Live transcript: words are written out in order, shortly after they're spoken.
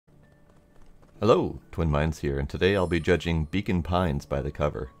Hello, Twin Minds here, and today I'll be judging Beacon Pines by the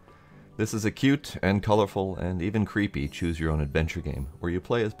cover. This is a cute and colorful and even creepy choose-your-own-adventure game, where you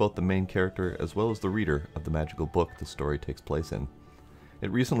play as both the main character as well as the reader of the magical book the story takes place in.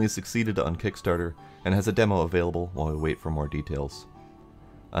 It recently succeeded on Kickstarter, and has a demo available while we wait for more details.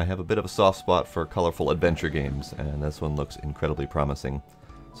 I have a bit of a soft spot for colorful adventure games, and this one looks incredibly promising.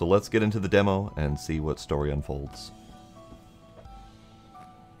 So let's get into the demo and see what story unfolds.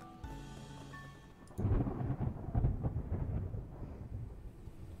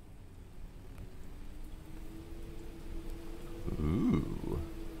 Ooh.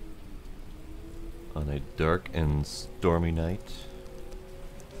 On a dark and stormy night,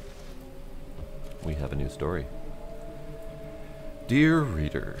 we have a new story. Dear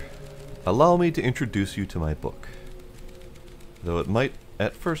reader, allow me to introduce you to my book. Though it might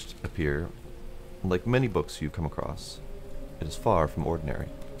at first appear like many books you've come across, it is far from ordinary.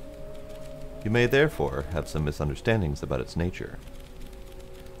 You may therefore have some misunderstandings about its nature.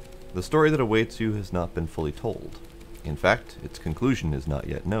 The story that awaits you has not been fully told. In fact, its conclusion is not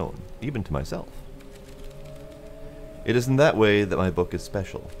yet known, even to myself. It is in that way that my book is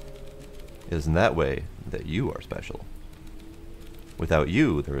special. It is in that way that you are special. Without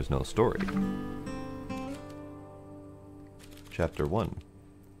you, there is no story. Chapter 1.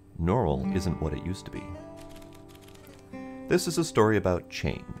 Normal isn't what it used to be. This is a story about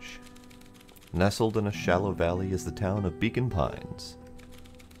change. Nestled in a shallow valley is the town of Beacon Pines.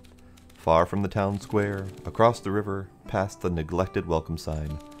 Far from the town square, across the river, past the neglected welcome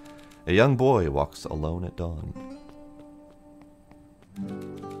sign, a young boy walks alone at dawn.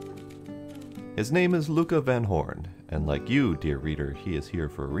 His name is Luca Van Horn, and like you, dear reader, he is here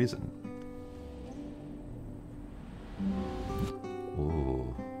for a reason.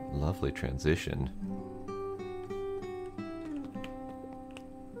 Ooh, lovely transition.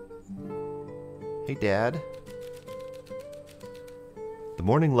 Hey, Dad. The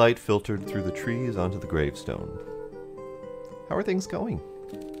morning light filtered through the trees onto the gravestone. How are things going?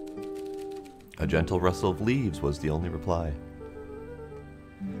 A gentle rustle of leaves was the only reply.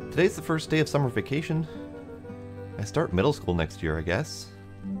 Today's the first day of summer vacation. I start middle school next year, I guess.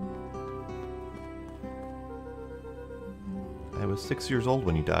 I was 6 years old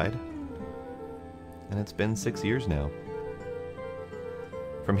when you died. And it's been 6 years now.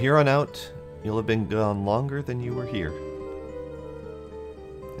 From here on out, you'll have been gone longer than you were here.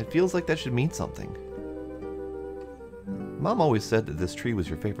 It feels like that should mean something. Mom always said that this tree was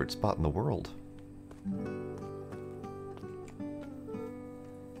your favorite spot in the world.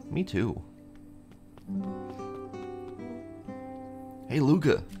 Me too. Hey,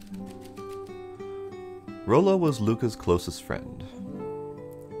 Luca. Rollo was Luca's closest friend.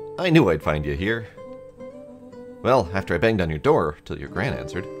 I knew I'd find you here. Well, after I banged on your door, till your gran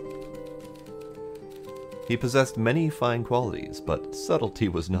answered. He possessed many fine qualities, but subtlety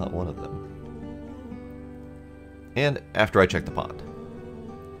was not one of them. And after I checked the pond,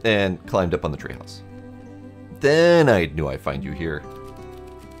 and climbed up on the treehouse, then I knew I'd find you here.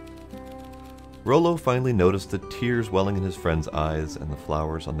 Rollo finally noticed the tears welling in his friend's eyes and the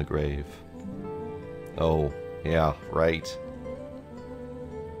flowers on the grave. Oh, yeah, right.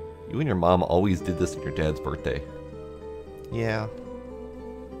 You and your mom always did this on your dad's birthday. Yeah.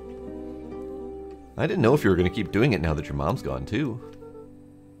 I didn't know if you were going to keep doing it now that your mom's gone, too.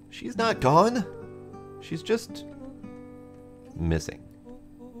 She's not gone. She's just missing.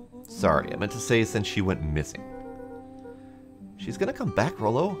 Sorry, I meant to say since she went missing. She's going to come back,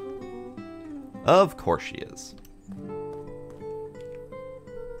 Rollo. Of course she is.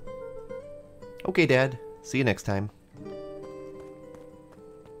 Okay, Dad. See you next time.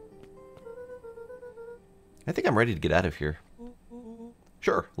 I think I'm ready to get out of here.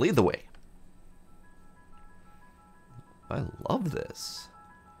 Sure, lead the way. I love this.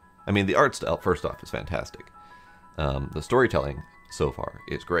 I mean, the art style, first off, is fantastic. The storytelling so far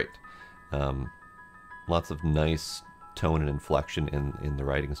is great. Lots of nice tone and inflection in the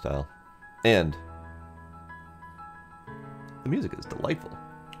writing style. And the music is delightful.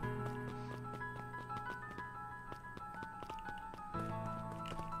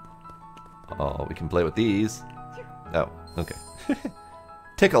 Oh, we can play with these. Oh, okay.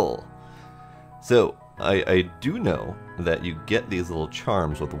 Tickle! So, I do know that you get these little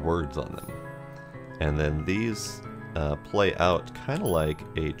charms with words on them. And then these play out kind of like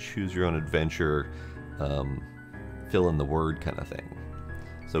a choose-your-own-adventure fill-in-the-word kind of thing.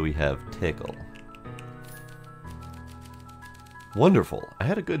 So we have tickle. Wonderful. I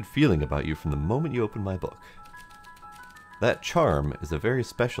had a good feeling about you from the moment you opened my book. That charm is a very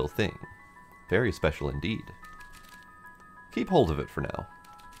special thing. Very special indeed. Keep hold of it for now.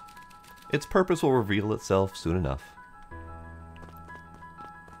 Its purpose will reveal itself soon enough.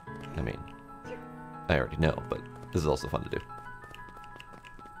 I mean, I already know, but this is also fun to do.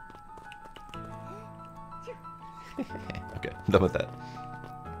 Okay, I'm done with that.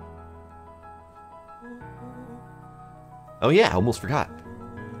 Oh yeah, I almost forgot.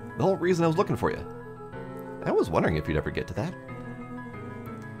 The whole reason I was looking for you. I was wondering if you'd ever get to that.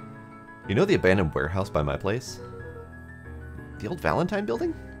 You know the abandoned warehouse by my place? The old Valentine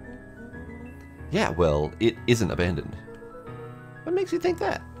building? Yeah, well, it isn't abandoned. What makes you think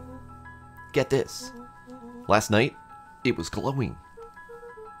that? Get this. Last night, it was glowing.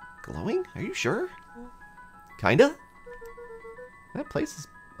 Glowing? Are you sure? Kinda? That place has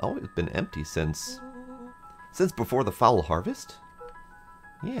always been empty since before the foul harvest?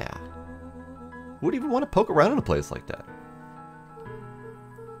 Yeah. Who would even want to poke around in a place like that?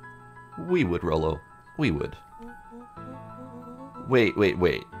 We would, Rollo. We would. Wait.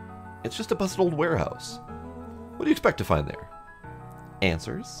 It's just a busted old warehouse. What do you expect to find there?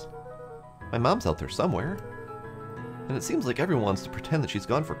 Answers? My mom's out there somewhere. And it seems like everyone wants to pretend that she's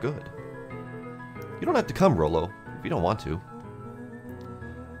gone for good. You don't have to come, Rollo, if you don't want to.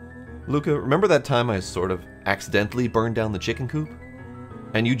 Luca, remember that time I sort of accidentally burned down the chicken coop?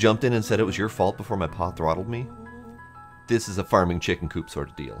 And you jumped in and said it was your fault before my pa throttled me? This is a farming chicken coop sort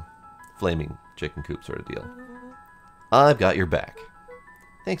of deal. Flaming chicken coop sort of deal. I've got your back.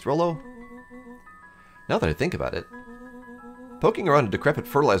 Thanks, Rollo. Now that I think about it, poking around a decrepit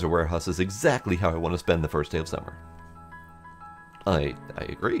fertilizer warehouse is exactly how I want to spend the first day of summer. I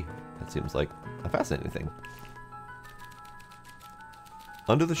agree. That seems like a fascinating thing.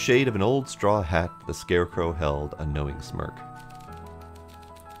 Under the shade of an old straw hat, the scarecrow held a knowing smirk.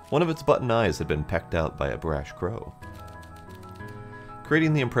 One of its button eyes had been pecked out by a brash crow,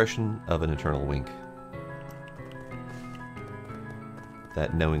 creating the impression of an eternal wink.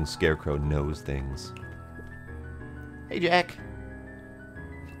 That knowing scarecrow knows things. Hey, Jack.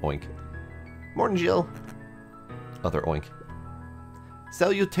 Oink. Morning, Jill. Other oink.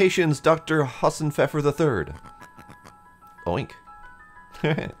 Salutations, Dr. Hassenpfeffer III. Oink.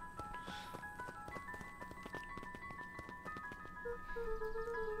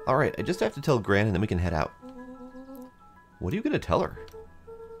 Alright, I just have to tell Gran and then we can head out. What are you going to tell her?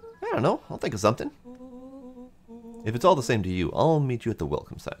 I don't know. I'll think of something. If it's all the same to you, I'll meet you at the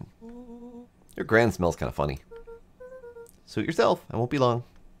welcome sign. Your Gran smells kind of funny. Suit yourself. I won't be long.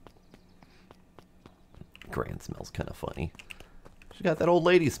 Gran smells kind of funny. She got that old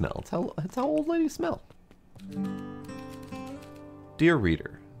lady smell. It's how old ladies smell. Dear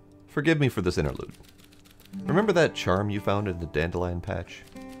reader, forgive me for this interlude. Remember that charm you found in the dandelion patch?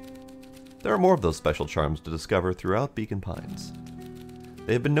 There are more of those special charms to discover throughout Beacon Pines.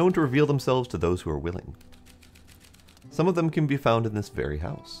 They have been known to reveal themselves to those who are willing. Some of them can be found in this very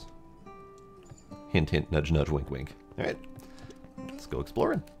house. Hint, hint, nudge, nudge, wink, wink. Alright, let's go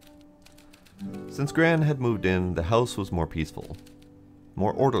exploring. Since Gran had moved in, the house was more peaceful,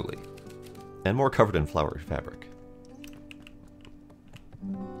 more orderly, and more covered in flowery fabric.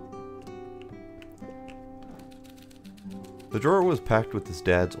 The drawer was packed with his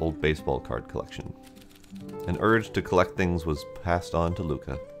dad's old baseball card collection. An urge to collect things was passed on to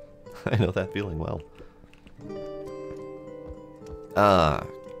Luca. I know that feeling well. Ah,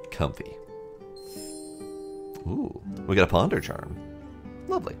 comfy. Ooh, we got a ponder charm.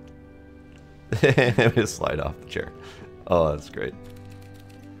 Lovely. Just slide off the chair. Oh, that's great.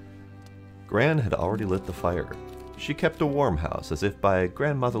 Gran had already lit the fire. She kept a warm house as if by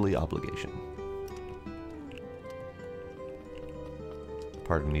grandmotherly obligation.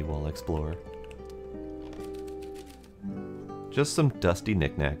 Pardon me while I explore. Just some dusty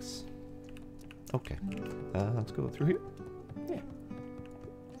knickknacks. Okay, let's go through here. Yeah.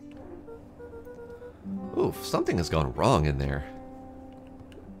 Oof, something has gone wrong in there.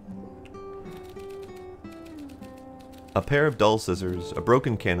 A pair of dull scissors, a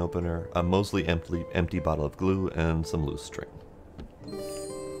broken can opener, a mostly empty bottle of glue, and some loose string.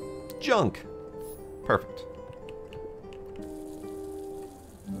 Junk! Perfect.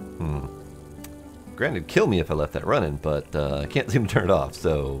 Granted, kill me if I left that running, but I can't seem to turn it off,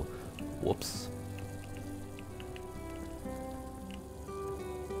 so whoops.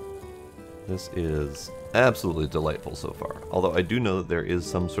 This is absolutely delightful so far, although I do know that there is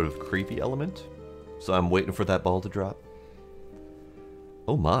some sort of creepy element, so I'm waiting for that ball to drop.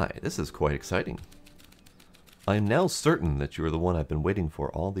 Oh my, this is quite exciting. I am now certain that you are the one I've been waiting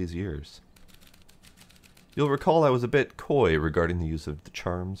for all these years. You'll recall I was a bit coy regarding the use of the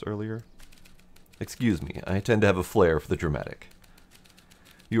charms earlier. Excuse me, I tend to have a flair for the dramatic.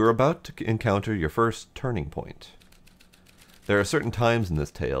 You are about to encounter your first turning point. There are certain times in this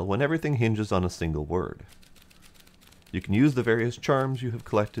tale when everything hinges on a single word. You can use the various charms you have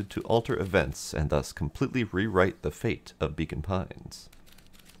collected to alter events and thus completely rewrite the fate of Beacon Pines.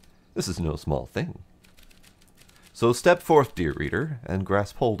 This is no small thing. So step forth, dear reader, and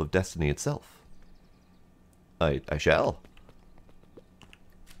grasp hold of destiny itself. I shall.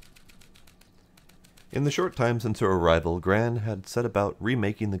 In the short time since her arrival, Gran had set about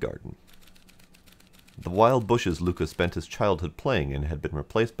remaking the garden. The wild bushes Luca spent his childhood playing in had been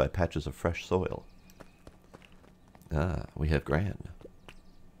replaced by patches of fresh soil. Ah, we have Gran.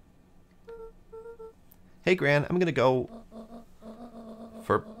 Hey, Gran, I'm gonna go...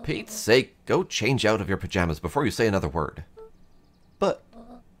 For Pete's sake, go change out of your pajamas before you say another word. But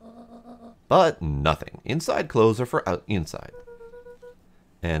nothing. Inside clothes are for inside.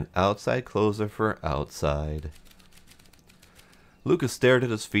 And outside clothes are for outside. Lucas stared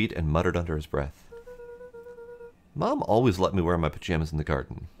at his feet and muttered under his breath. Mom always let me wear my pajamas in the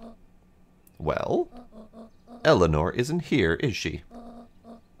garden. Well, Eleanor isn't here, is she?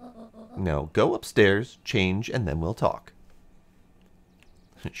 Now go upstairs, change, and then we'll talk.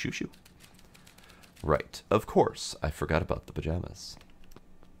 Shoo shoo. Right, of course, I forgot about the pajamas.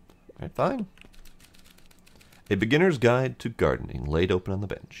 Alright, fine. A beginner's guide to gardening laid open on the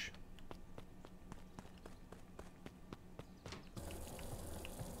bench.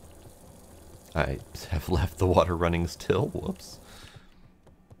 I have left the water running still. Whoops.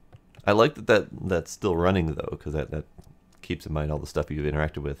 I like that's still running, though, because that keeps in mind all the stuff you've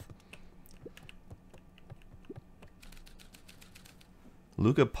interacted with.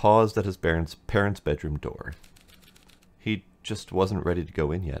 Luca paused at his parents' bedroom door. He just wasn't ready to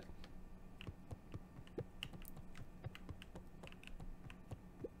go in yet.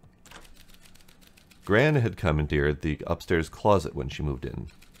 Gran had commandeered the upstairs closet when she moved in.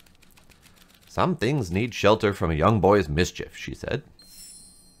 Some things need shelter from a young boy's mischief, she said.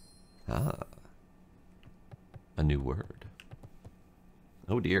 Ah. A new word.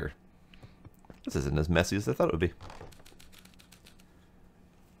 Oh dear. This isn't as messy as I thought it would be.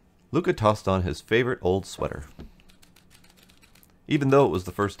 Luca tossed on his favorite old sweater. Even though it was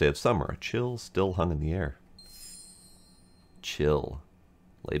the first day of summer, a chill still hung in the air. Chill.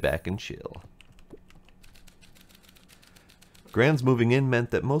 Lay back and chill. Gran's moving in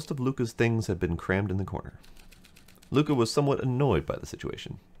meant that most of Luca's things had been crammed in the corner. Luca was somewhat annoyed by the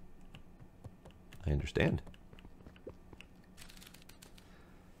situation. I understand.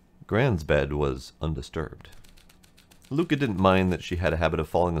 Gran's bed was undisturbed. Luca didn't mind that she had a habit of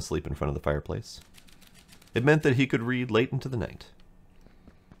falling asleep in front of the fireplace. It meant that he could read late into the night.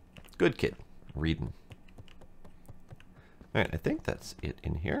 Good kid. Reading. Alright, I think that's it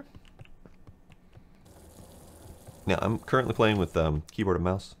in here. Now, I'm currently playing with keyboard and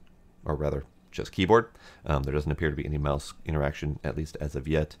mouse, or rather, just keyboard. There doesn't appear to be any mouse interaction, at least as of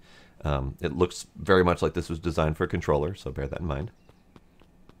yet. It looks very much like this was designed for a controller, so bear that in mind.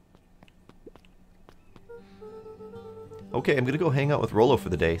 Okay, I'm going to go hang out with Rollo for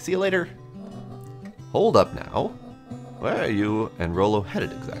the day. See you later! Hold up now. Where are you and Rollo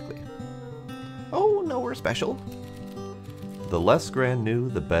headed exactly? Oh, nowhere special. The less Gran knew,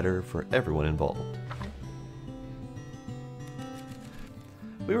 the better for everyone involved.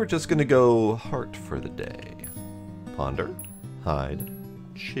 We were just gonna go heart for the day. Ponder, hide,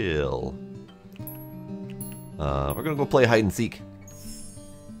 chill. We're gonna go play hide and seek.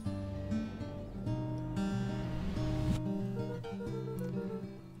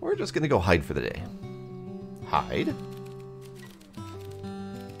 We're just gonna go hide for the day. Hide?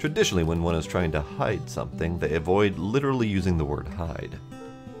 Traditionally, when one is trying to hide something, they avoid literally using the word hide.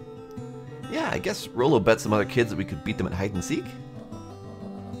 Yeah, I guess Rollo bet some other kids that we could beat them at hide and seek.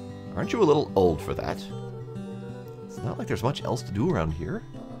 Aren't you a little old for that? It's not like there's much else to do around here.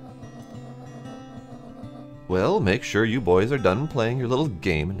 Well, make sure you boys are done playing your little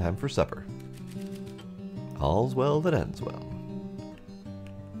game in time for supper. All's well that ends well.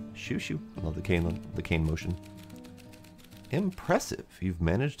 Shoo shoo. I love the cane motion. Impressive. You've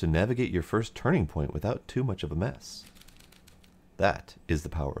managed to navigate your first turning point without too much of a mess. That is the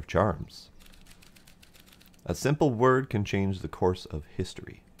power of charms. A simple word can change the course of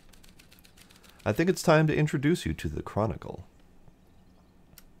history. I think it's time to introduce you to the Chronicle.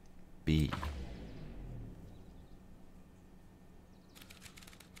 B.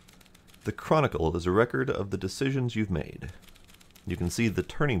 The Chronicle is a record of the decisions you've made. You can see the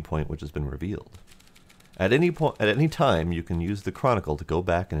turning point which has been revealed. At any time, you can use the Chronicle to go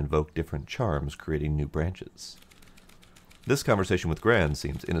back and invoke different charms, creating new branches. This conversation with Gran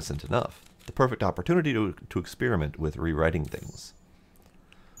seems innocent enough. The perfect opportunity to experiment with rewriting things.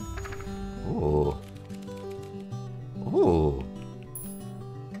 Oh. Ooh.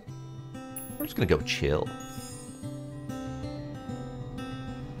 We're just gonna go chill.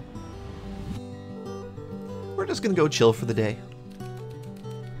 We're just gonna go chill for the day.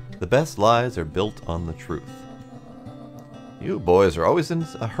 The best lies are built on the truth. You boys are always in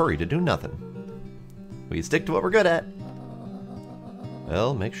a hurry to do nothing. We stick to what we're good at.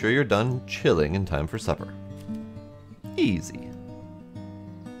 Well, make sure you're done chilling in time for supper. Easy.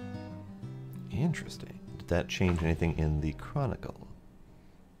 Interesting. Did that change anything in the chronicle?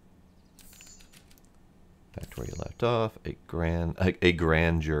 Back to where you left off. A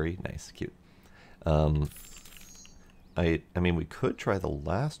grand jury. Nice, cute. I mean, we could try the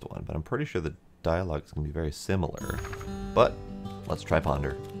last one, but I'm pretty sure the dialogue is going to be very similar. But let's try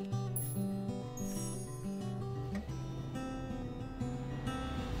ponder.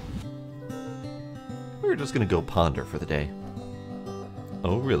 We're just going to go ponder for the day.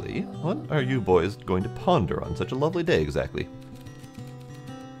 Oh, really? What are you boys going to ponder on such a lovely day exactly?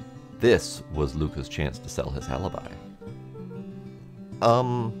 This was Luca's chance to sell his alibi.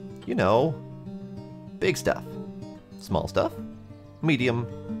 You know, big stuff. Small stuff. Medium.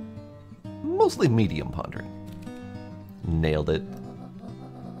 Mostly medium pondering. Nailed it.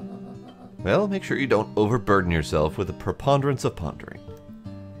 Well, make sure you don't overburden yourself with the preponderance of pondering.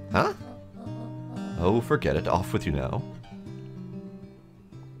 Huh? Oh, forget it. Off with you now.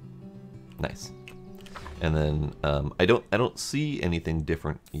 Nice. And then I don't see anything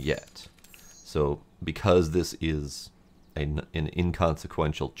different yet. So because this is an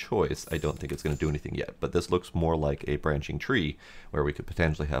inconsequential choice, I don't think it's going to do anything yet. But this looks more like a branching tree where we could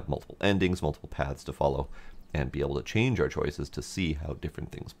potentially have multiple endings, multiple paths to follow, and be able to change our choices to see how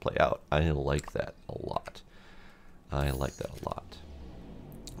different things play out. I like that a lot. I like that a lot.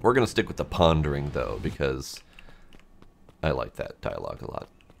 We're going to stick with the pondering, though, because I like that dialogue a lot.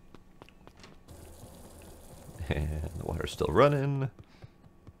 And the water's still running.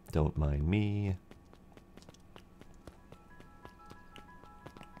 Don't mind me.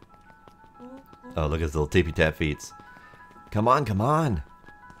 Oh, look at his little tippy-tap feet. Come on, come on.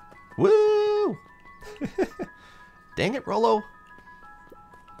 Woo! Dang it, Rollo.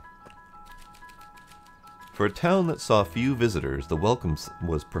 For a town that saw few visitors, the welcome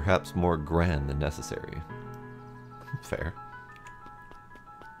was perhaps more grand than necessary. Fair.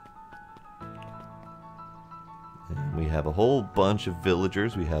 And we have a whole bunch of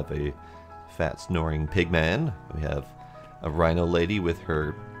villagers. We have a fat snoring pig man. We have a rhino lady with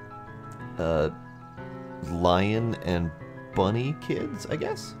her lion and bunny kids, I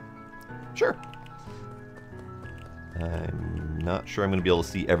guess? Sure. I'm not sure I'm going to be able to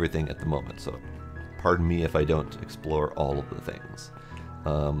see everything at the moment, so pardon me if I don't explore all of the things.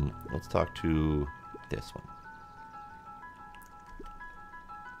 Let's talk to this one.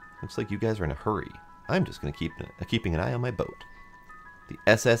 Looks like you guys are in a hurry. I'm just going to keep keeping an eye on my boat. The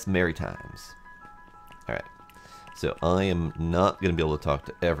SS Maritimes. Alright. So I am not going to be able to talk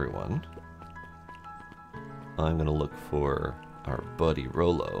to everyone. I'm going to look for our buddy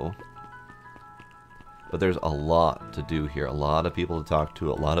Rollo. But there's a lot to do here. A lot of people to talk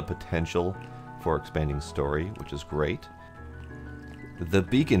to. A lot of potential for expanding story, which is great. The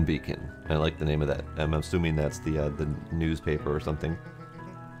Beacon. I like the name of that. I'm assuming that's the newspaper or something.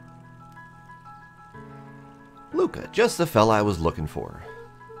 Luca, just the fella I was looking for.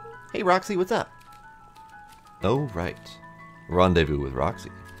 Hey Roxy, what's up? Oh right, rendezvous with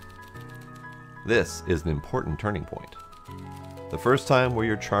Roxy. This is an important turning point. The first time where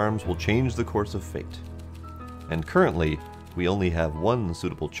your charms will change the course of fate. And currently, we only have one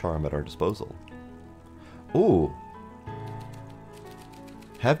suitable charm at our disposal. Ooh.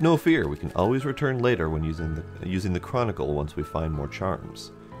 Have no fear, we can always return later when using the Chronicle once we find more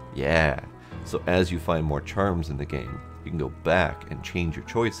charms. Yeah, so as you find more charms in the game, you can go back and change your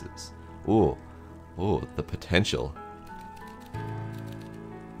choices. Ooh, the potential.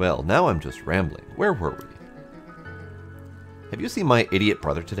 Well, now I'm just rambling. Where were we? Have you seen my idiot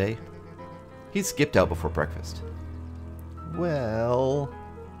brother today? He skipped out before breakfast. Well,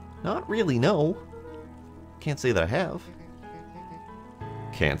 not really, no. Can't say that I have.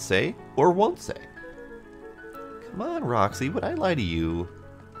 Can't say or won't say. Come on, Roxy, would I lie to you?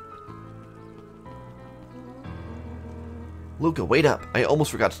 Luca, wait up. I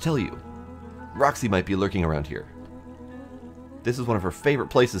almost forgot to tell you. Roxy might be lurking around here. This is one of her favorite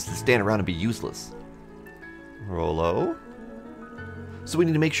places to stand around and be useless. Rollo? So we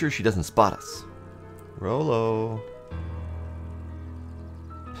need to make sure she doesn't spot us. Rollo.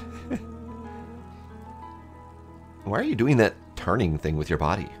 Why are you doing that turning thing with your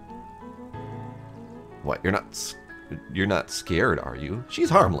body? What, you're not scared, are you? She's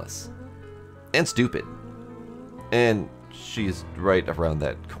harmless. And stupid. And she's right around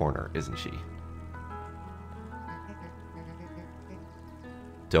that corner, isn't she?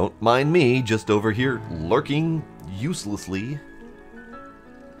 Don't mind me, just over here lurking uselessly.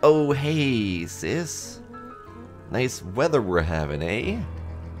 Oh, hey, sis. Nice weather we're having, eh?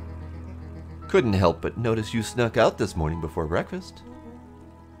 Couldn't help but notice you snuck out this morning before breakfast.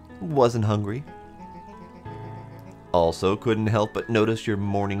 Wasn't hungry. Also couldn't help but notice your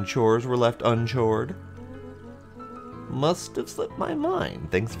morning chores were left unchored. Must have slipped my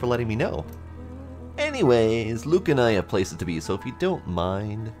mind. Thanks for letting me know. Anyways, Luke and I have places to be, so if you don't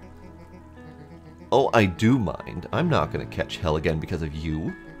mind... Oh, I do mind. I'm not going to catch hell again because of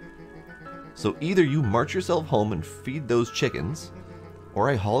you. So either you march yourself home and feed those chickens, or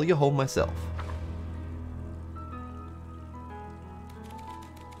I haul you home myself.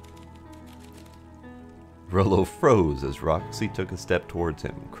 Rollo froze as Roxy took a step towards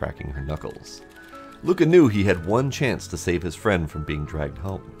him, cracking her knuckles. Luca knew he had one chance to save his friend from being dragged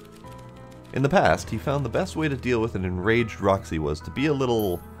home. In the past, he found the best way to deal with an enraged Roxy was to be a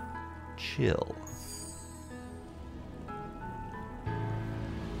little... chill.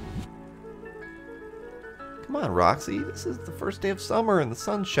 Come on, Roxy. This is the first day of summer and the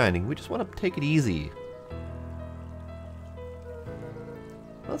sun's shining. We just want to take it easy.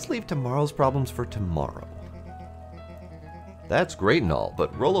 Let's leave tomorrow's problems for tomorrow. That's great and all,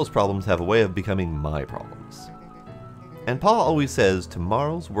 but Rollo's problems have a way of becoming my problems. And Pa always says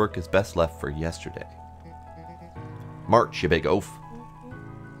tomorrow's work is best left for yesterday. March, you big oaf.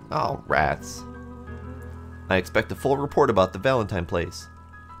 Oh, rats. I expect a full report about the Valentine place.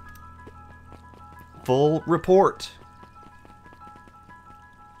 Full report.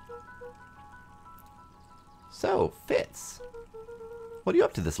 So, Fitz, what are you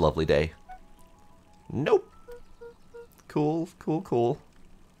up to this lovely day? Nope. Cool, cool, cool.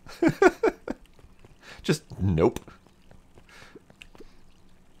 Just nope.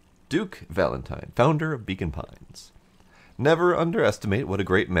 Duke Valentine, founder of Beacon Pines. Never underestimate what a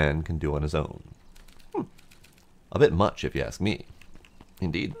great man can do on his own. A bit much, if you ask me.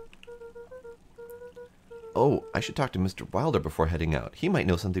 Indeed. Oh, I should talk to Mr. Wilder before heading out. He might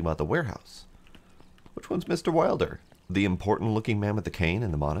know something about the warehouse. Which one's Mr. Wilder? The important-looking man with the cane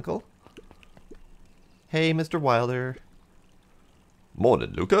and the monocle? Hey, Mr. Wilder.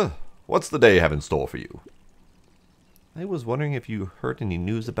 Morning, Luca. What's the day have in store for you? I was wondering if you heard any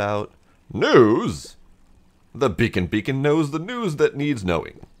news about... News? The Beacon knows the news that needs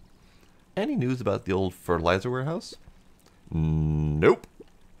knowing. Any news about the old fertilizer warehouse? Nope.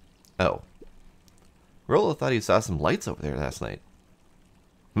 Oh. Rollo thought he saw some lights over there last night.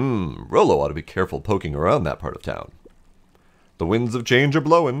 Rollo ought to be careful poking around that part of town. The winds of change are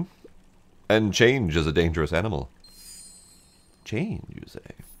blowing. And change is a dangerous animal. Change, you say?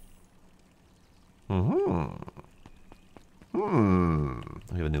 We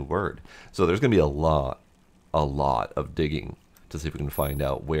have a new word. So there's going to be a lot of digging to see if we can find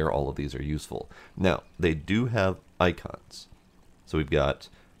out where all of these are useful. Now, they do have icons. So we've got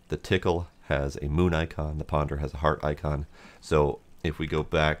the tickle has a moon icon, the ponder has a heart icon. So if we go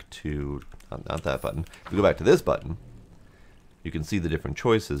back to, not that button, if we go back to this button, you can see the different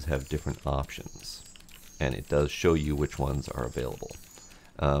choices have different options. And it does show you which ones are available.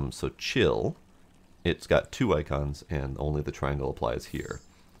 So chill, it's got two icons and only the triangle applies here,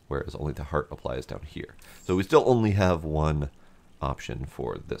 whereas only the heart applies down here. So we still only have one option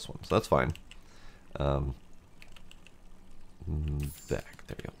for this one, so that's fine. Back,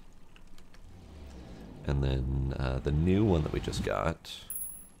 there we go. And then the new one that we just got,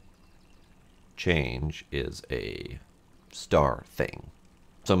 change, is a star thing.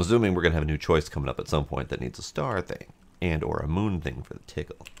 So I'm assuming we're going to have a new choice coming up at some point that needs a star thing and or a moon thing for the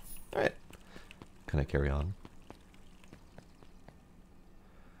tickle. All right. Can I carry on?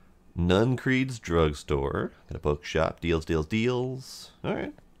 Nun Creed's drugstore. Got a bookshop. Deals, deals, deals. All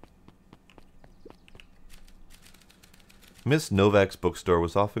right. Miss Novak's bookstore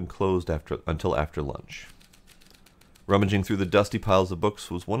was often closed until after lunch. Rummaging through the dusty piles of books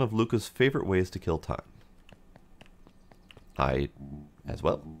was one of Luca's favorite ways to kill time. I, as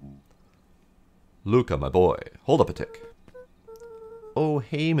well. Luca, my boy, hold up a tick. Oh,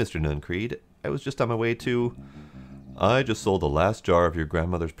 hey, Mr. Nuncreed. I was just on my way to... I just sold the last jar of your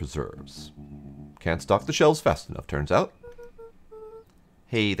grandmother's preserves. Can't stock the shelves fast enough, turns out.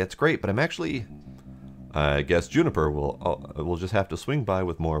 Hey, that's great, but I'm actually... I guess Juniper will just have to swing by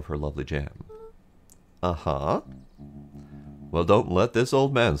with more of her lovely jam. Uh-huh. Well, don't let this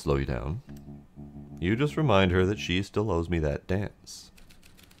old man slow you down. You just remind her that she still owes me that dance.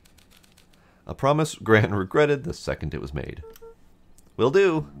 A promise Grant regretted the second it was made. Will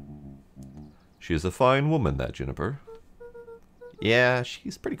do. She is a fine woman, that Juniper. Yeah,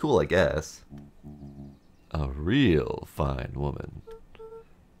 she's pretty cool, I guess. A real fine woman.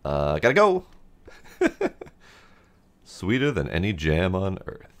 Gotta go! Sweeter than any jam on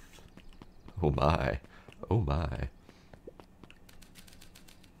earth. Oh my. Oh my.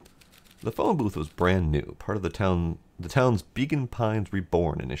 The phone booth was brand new, part of the town's Beacon Pines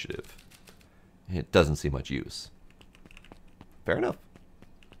Reborn initiative. It doesn't see much use. Fair enough.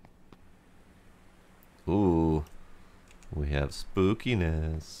 Ooh. We have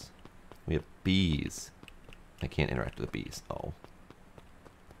spookiness. We have bees. I can't interact with the bees. Oh.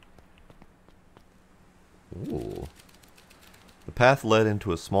 Ooh. The path led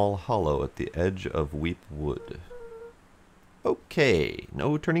into a small hollow at the edge of Weep Wood. Okay,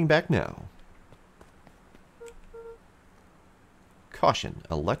 no turning back now. Caution,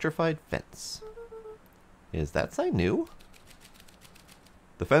 electrified fence. Is that sign new?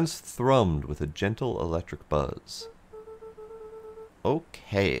 The fence thrummed with a gentle electric buzz.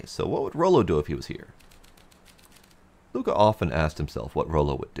 Okay, so what would Rollo do if he was here? Luca often asked himself what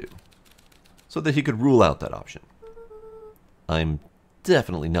Rollo would do, so that he could rule out that option. I'm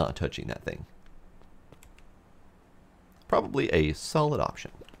definitely not touching that thing. Probably a solid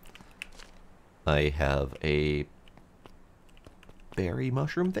option. I have a berry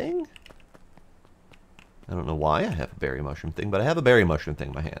mushroom thing? I don't know why I have a berry mushroom thing, but I have a berry mushroom thing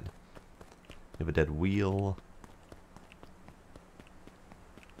in my hand. I have a dead wheel.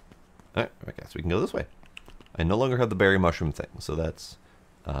 Alright, I guess we can go this way. I no longer have the berry mushroom thing, so that's,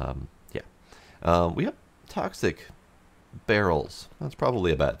 yeah. We have toxic barrels. That's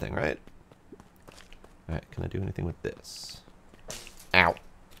probably a bad thing, right? Alright, can I do anything with this? Ow!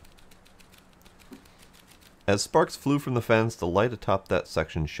 As sparks flew from the fence, the light atop that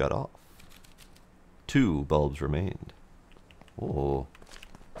section shut off. 2 bulbs remained. Oh.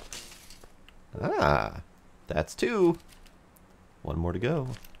 Ah, that's 2. 1 more to go.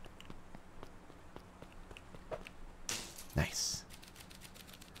 Nice.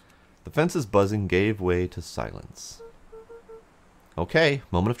 The fence's buzzing gave way to silence. Okay,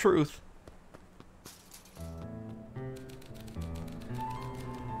 moment of truth.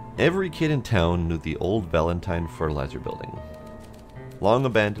 Every kid in town knew the old Valentine Fertilizer Building. Long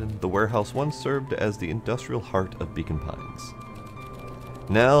abandoned, the warehouse once served as the industrial heart of Beacon Pines.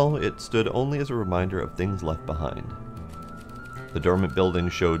 Now, it stood only as a reminder of things left behind. The dormant building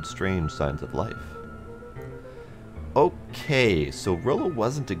showed strange signs of life. Okay, so Rollo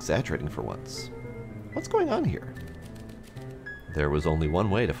wasn't exaggerating for once. What's going on here? There was only one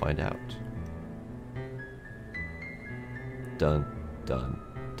way to find out. Dun, dun,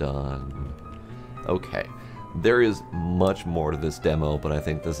 done. Okay, there is much more to this demo, but I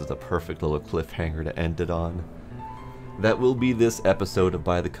think this is a perfect little cliffhanger to end it on. That will be this episode of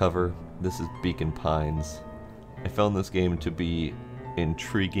By the Cover. This is Beacon Pines. I found this game to be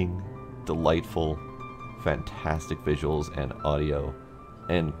intriguing, delightful, fantastic visuals and audio,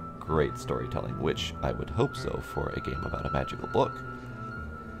 and great storytelling, which I would hope so for a game about a magical book.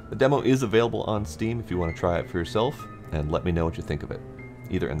 The demo is available on Steam if you want to try it for yourself, and let me know what you think of it,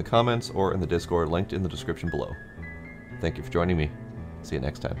 either in the comments or in the Discord linked in the description below. Thank you for joining me. See you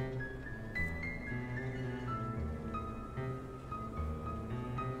next time.